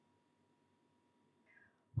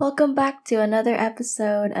Welcome back to another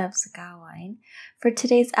episode of Sagawine. For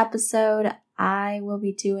today's episode, I will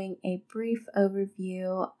be doing a brief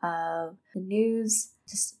overview of the news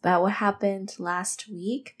just about what happened last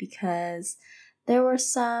week because there were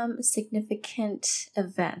some significant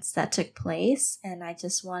events that took place and I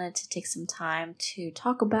just wanted to take some time to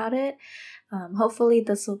talk about it. Hopefully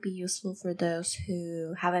this will be useful for those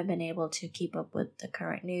who haven't been able to keep up with the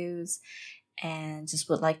current news and just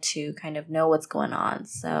would like to kind of know what's going on.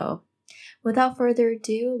 So without further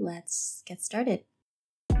ado, let's get started.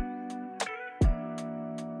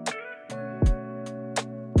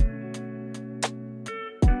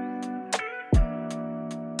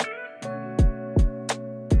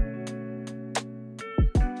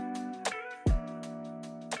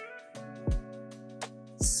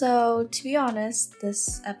 So to be honest,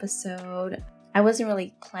 this episode, I wasn't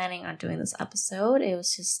really planning on doing this episode. It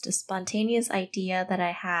was just a spontaneous idea that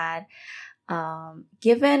I had.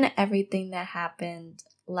 Given everything that happened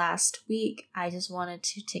last week, I just wanted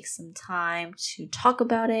to take some time to talk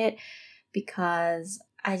about it because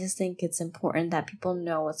I just think it's important that people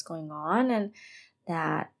know what's going on and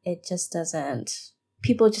that it just doesn't,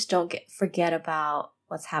 people just don't forget about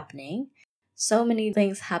what's happening. So many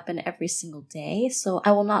things happen every single day, so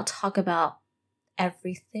I will not talk about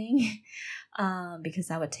everything because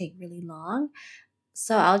that would take really long.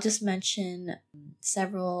 So I'll just mention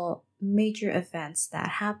several major events that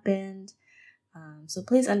happened. So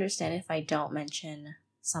please understand if I don't mention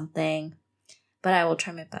something, but I will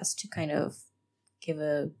try my best to kind of give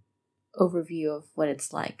an overview of what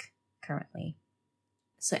it's like currently.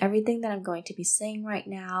 So everything that I'm going to be saying right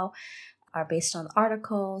now are based on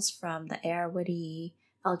articles from the Irrawaddy,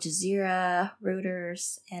 Al Jazeera,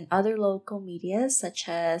 Reuters, and other local media such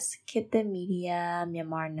as Kitta Media,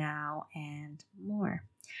 Myanmar Now, and more.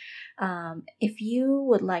 If you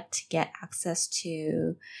would like to get access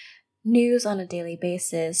to news on a daily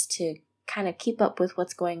basis to kind of keep up with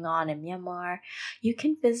what's going on in Myanmar, you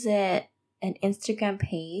can visit an Instagram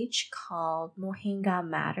page called Mohinga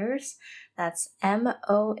Matters. That's MOHINGA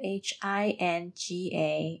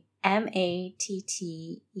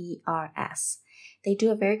MATTERS. They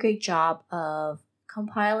do a very great job of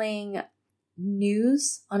compiling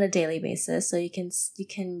news on a daily basis, so you can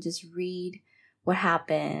just read what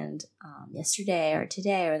happened yesterday or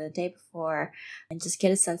today or the day before, and just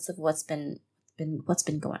get a sense of what's been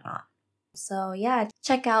going on. So yeah,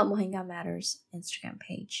 check out Mohinga Matters Instagram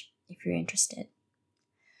page if you're interested.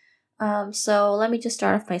 So let me just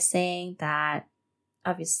start off by saying that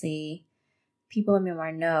obviously people in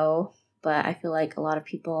Myanmar know, but I feel like a lot of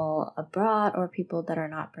people abroad or people that are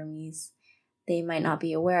not Burmese, they might not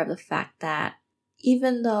be aware of the fact that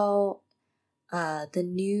even though the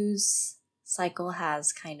news cycle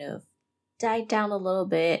has kind of died down a little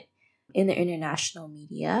bit in the international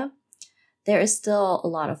media, there is still a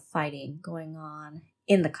lot of fighting going on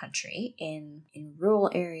in the country, in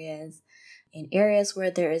rural areas, in areas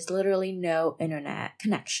where there is literally no internet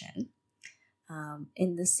connection.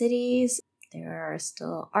 In the cities, there are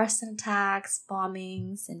still arson attacks,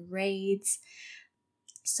 bombings, and raids.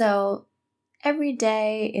 So every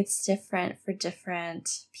day it's different for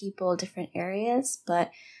different people, different areas,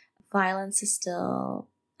 but violence is still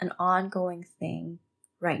an ongoing thing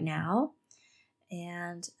right now.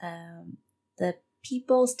 And the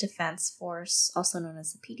People's Defense Force, also known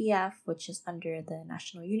as the PDF, which is under the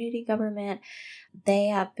National Unity Government, they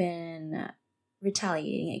have been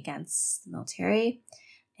retaliating against the military.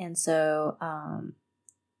 And so,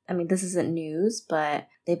 this isn't news, but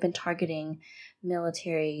they've been targeting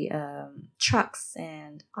military trucks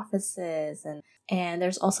and offices, and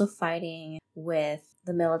there's also fighting with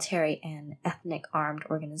the military and ethnic armed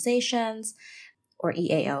organizations, or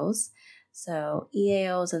EAOs. So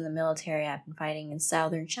EAOs and the military have been fighting in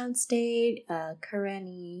southern Shan State,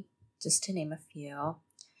 Karenni, just to name a few.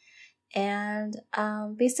 And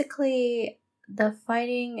basically, the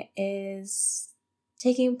fighting is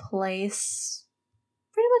taking place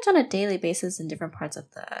pretty much on a daily basis in different parts of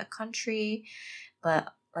the country.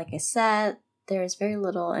 But like I said, there's very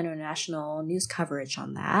little international news coverage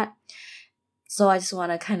on that. So I just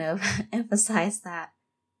want to kind of emphasize that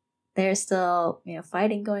there's still,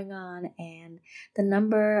 fighting going on, and the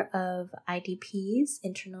number of IDPs,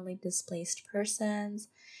 internally displaced persons,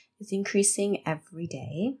 is increasing every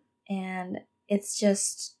day. And it's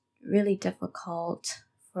just really difficult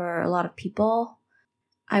for a lot of people.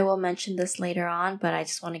 I will mention this later on, but I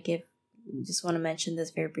just want to mention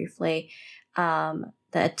this very briefly. The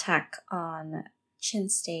attack on Chin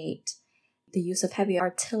State, the use of heavy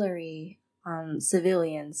artillery on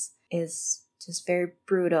civilians is just very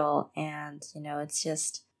brutal, and it's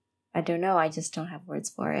just I don't know, I just don't have words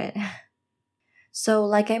for it. So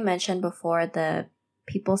like I mentioned before, the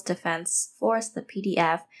People's Defense Force, the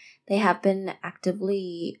PDF, they have been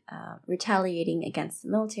actively retaliating against the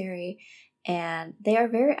military, and they are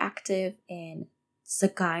very active in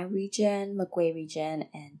Sagaing region, Magway region,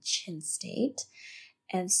 and Chin State.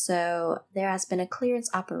 And so there has been a clearance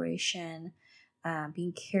operation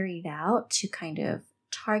being carried out to kind of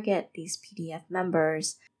target these PDF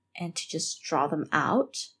members and to just draw them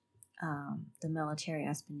out. The military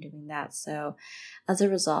has been doing that. So as a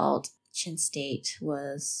result, Chin State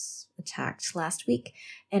was attacked last week,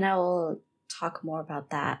 and I will talk more about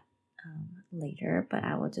that later, but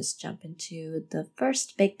I will just jump into the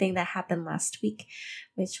first big thing that happened last week,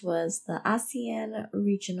 which was the ASEAN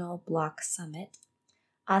Regional Bloc Summit.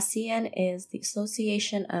 ASEAN is the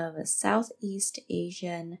Association of Southeast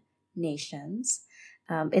Asian Nations.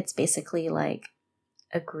 It's basically like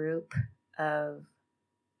a group of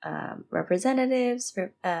representatives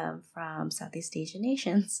from Southeast Asian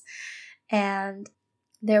nations. And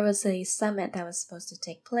there was a summit that was supposed to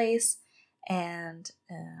take place, and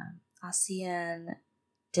ASEAN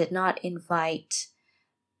did not invite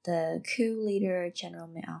the coup leader, General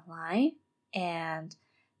Min Aung Hlaing, and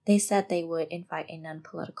they said they would invite a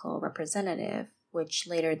non-political representative, which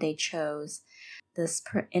later they chose this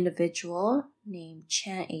individual named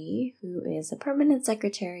Chan Yi, who is a permanent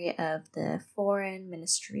secretary of the foreign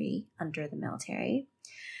ministry under the military.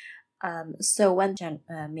 So when Min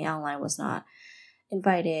Aung Hlaing was not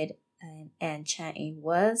invited and Chan Yi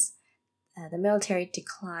was, the military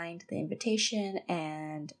declined the invitation,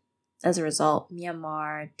 and as a result,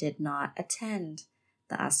 Myanmar did not attend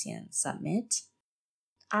the ASEAN summit.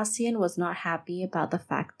 ASEAN was not happy about the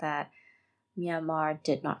fact that Myanmar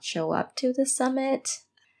did not show up to the summit.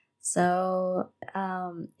 So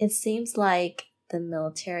it seems like the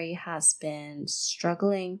military has been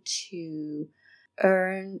struggling to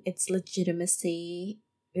earn its legitimacy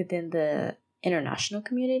within the international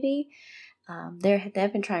community.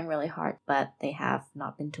 They've been trying really hard, but they have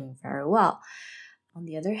not been doing very well. On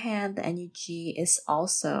the other hand, the NUG is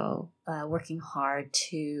also working hard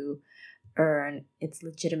to earn its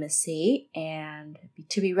legitimacy and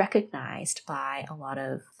to be recognized by a lot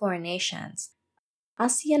of foreign nations.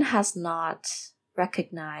 ASEAN has not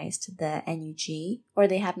recognized the NUG, or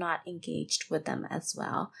they have not engaged with them as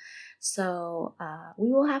well. So we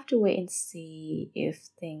will have to wait and see if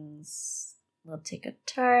things will take a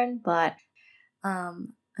turn. But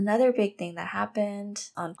another big thing that happened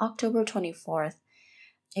on October 24th,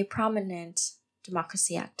 a prominent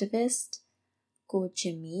democracy activist, Go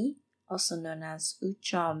Jimmy, also known as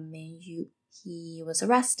Uchom Min-yu, he was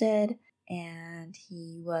arrested and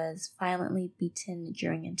he was violently beaten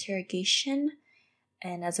during interrogation,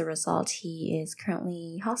 and as a result he is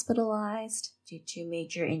currently hospitalized due to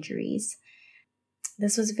major injuries.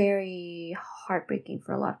 This was very heartbreaking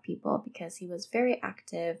for a lot of people because he was very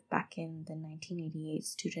active back in the 1988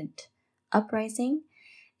 student uprising,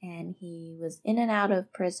 and he was in and out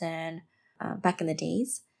of prison back in the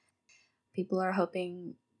days. People are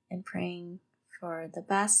hoping and praying for the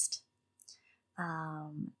best.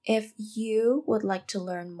 If you would like to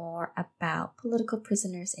learn more about political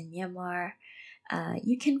prisoners in Myanmar,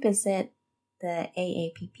 you can visit the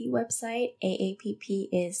AAPP website. AAPP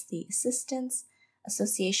is the Assistance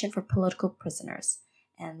Association for Political Prisoners,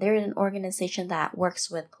 and they're an organization that works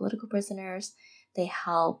with political prisoners. They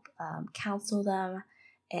help counsel them,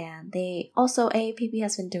 and AAPP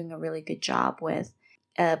has been doing a really good job with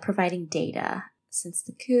providing data since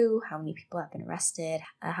the coup, how many people have been arrested,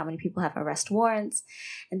 how many people have arrest warrants,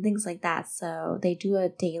 and things like that. So they do a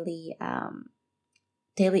daily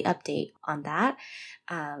update on that.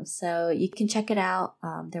 So you can check it out.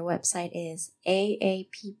 Their website is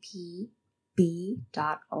aappb.org.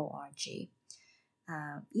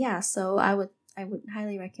 So I would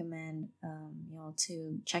highly recommend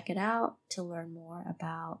to check it out to learn more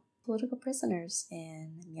about political prisoners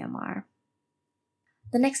in Myanmar.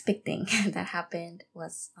 The next big thing that happened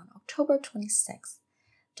was on October 26th.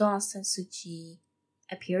 Daw Aung San Suu Kyi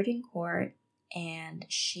appeared in court, and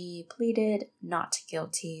she pleaded not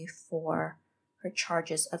guilty for her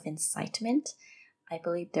charges of incitement. I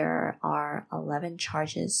believe there are 11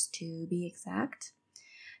 charges to be exact.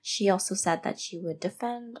 She also said that she would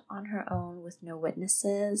defend on her own with no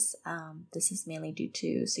witnesses. This is mainly due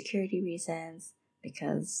to security reasons,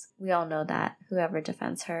 because we all know that whoever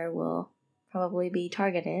defends her will probably be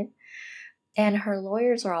targeted. And her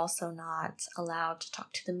lawyers are also not allowed to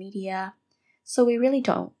talk to the media. So we really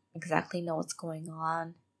don't exactly know what's going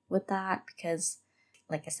on with that because,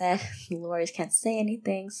 like I said, the lawyers can't say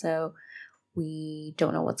anything, so we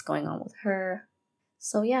don't know what's going on with her.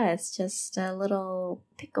 So yeah, it's just a little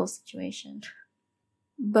pickle situation.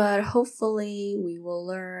 But hopefully we will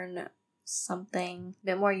learn something a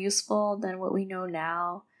bit more useful than what we know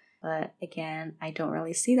now. But again, I don't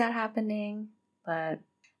really see that happening. But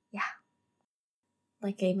yeah,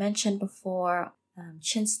 like I mentioned before,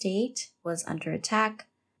 Chin State was under attack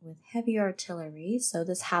with heavy artillery. So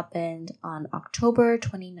this happened on October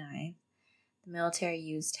 29th. The military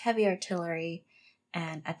used heavy artillery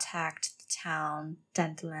and attacked the town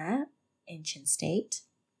Dandlin in Chin State.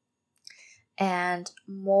 And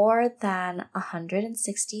more than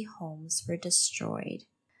 160 homes were destroyed.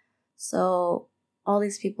 So all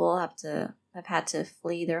these people have had to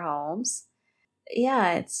flee their homes.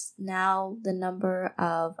 Yeah, it's now the number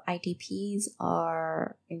of IDPs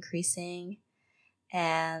are increasing,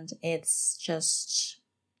 and it's just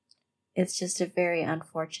a very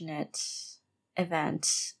unfortunate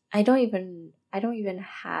event. I don't even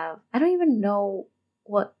know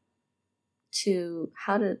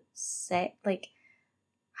how to say, like,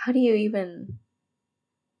 how do you even,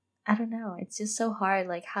 I don't know. It's just so hard.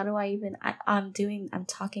 Like, how do I even, I'm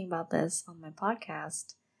talking about this on my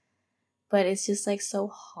podcast, but it's just like so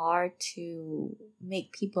hard to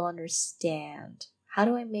make people understand. How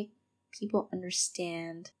do I make people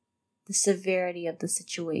understand the severity of the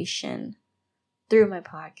situation through my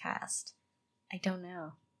podcast? I don't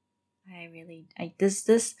know.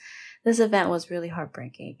 This event was really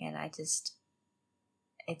heartbreaking, and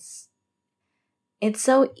it's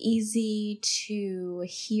so easy to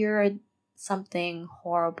hear something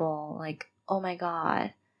horrible, like, oh my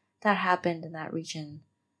god, that happened in that region.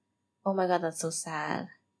 Oh my god, that's so sad.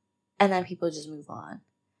 And then people just move on.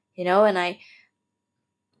 And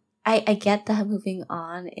I get that moving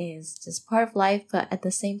on is just part of life, but at the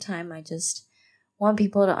same time, I just want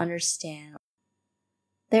people to understand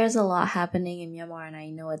there's a lot happening in Myanmar, and I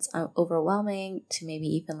know it's overwhelming to maybe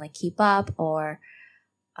even like keep up or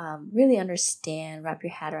really understand, wrap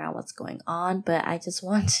your head around what's going on. But I just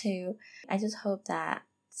hope that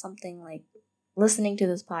something like listening to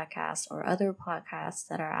this podcast or other podcasts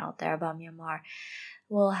that are out there about Myanmar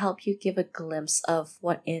will help you give a glimpse of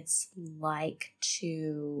what it's like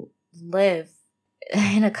to live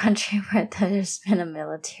in a country where there's been a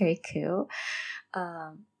military coup.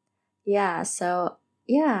 I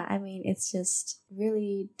mean, it's just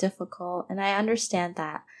really difficult. And I understand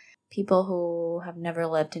that people who have never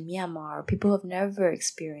lived in Myanmar, people who have never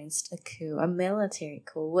experienced a coup, a military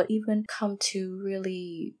coup, would even come to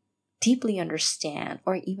really deeply understand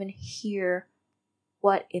or even hear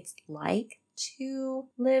what it's like to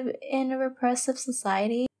live in a repressive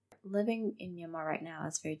society. Living in Myanmar right now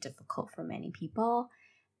is very difficult for many people.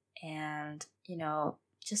 And,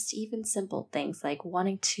 just even simple things like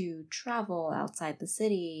wanting to travel outside the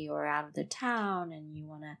city or out of the town, and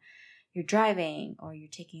you're driving or you're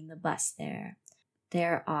taking the bus there.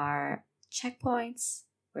 There are checkpoints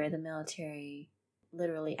where the military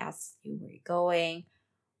literally asks you where you're going,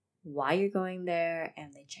 why you're going there,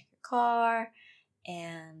 and they check your car.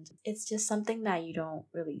 And it's just something that you don't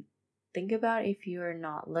really think about if you're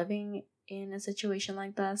not living in a situation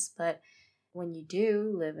like this. But when you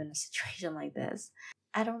do live in a situation like this,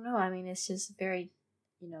 I don't know. I mean, it's just a very,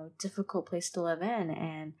 difficult place to live in.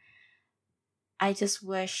 And I just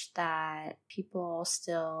wish that people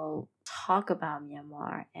still talk about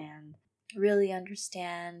Myanmar and really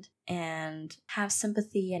understand and have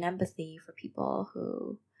sympathy and empathy for people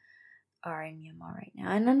who are in Myanmar right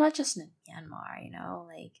now. And not just in Myanmar,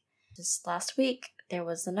 like just last week, there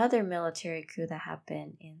was another military coup that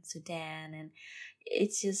happened in Sudan. And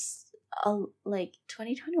it's just, like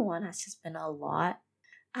 2021 has just been a lot.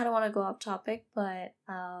 I don't want to go off topic, but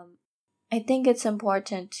I think it's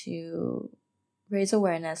important to raise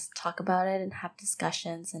awareness, talk about it, and have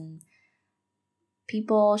discussions. And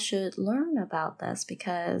people should learn about this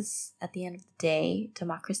because at the end of the day,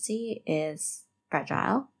 democracy is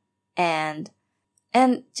fragile. And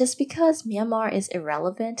just because Myanmar is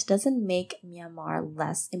irrelevant doesn't make Myanmar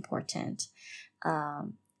less important.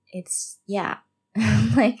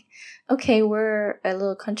 Like, okay, we're a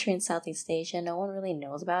little country in Southeast Asia. No one really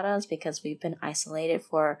knows about us because we've been isolated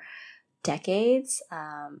for decades.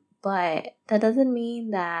 But that doesn't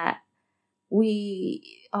mean that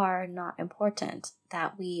we are not important,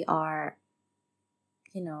 that we are,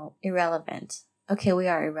 irrelevant. Okay, we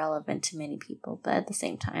are irrelevant to many people, but at the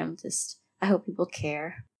same time, I hope people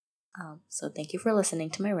care. So thank you for listening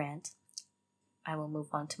to my rant. I will move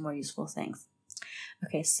on to more useful things.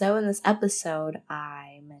 Okay, so in this episode,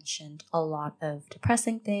 I mentioned a lot of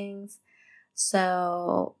depressing things.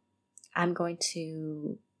 So I'm going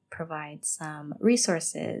to provide some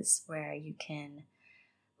resources where you can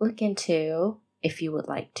look into if you would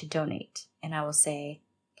like to donate. And I will say,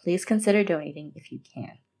 please consider donating if you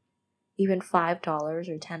can. Even $5 or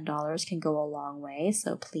 $10 can go a long way,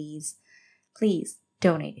 so please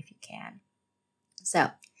donate if you can.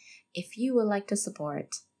 So, if you would like to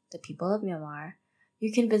support the people of Myanmar,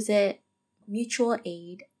 you can visit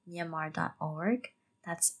mutualaidmyanmar.org.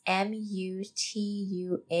 That's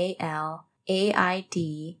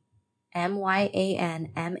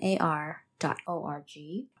mutualaidmyanmar.org.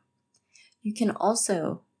 You can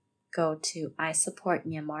also go to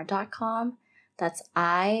isupportmyanmar.com. That's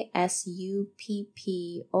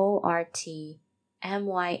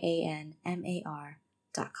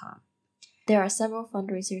isupportmyanmar.com. There are several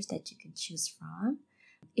fundraisers that you can choose from.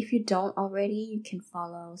 If you don't already, you can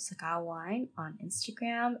follow Saga Wine on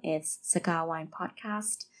Instagram. It's Saga Wine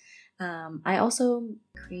Podcast. I also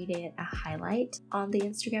created a highlight on the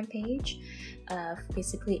Instagram page of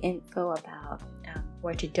basically info about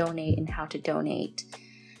where to donate and how to donate.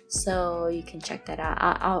 So you can check that out.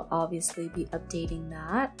 I'll obviously be updating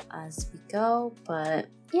that as we go. But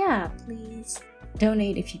yeah, please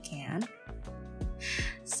donate if you can.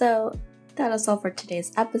 So that is all for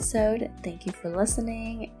today's episode. Thank you for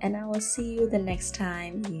listening, and I will see you the next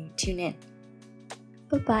time you tune in.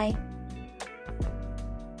 Bye-bye.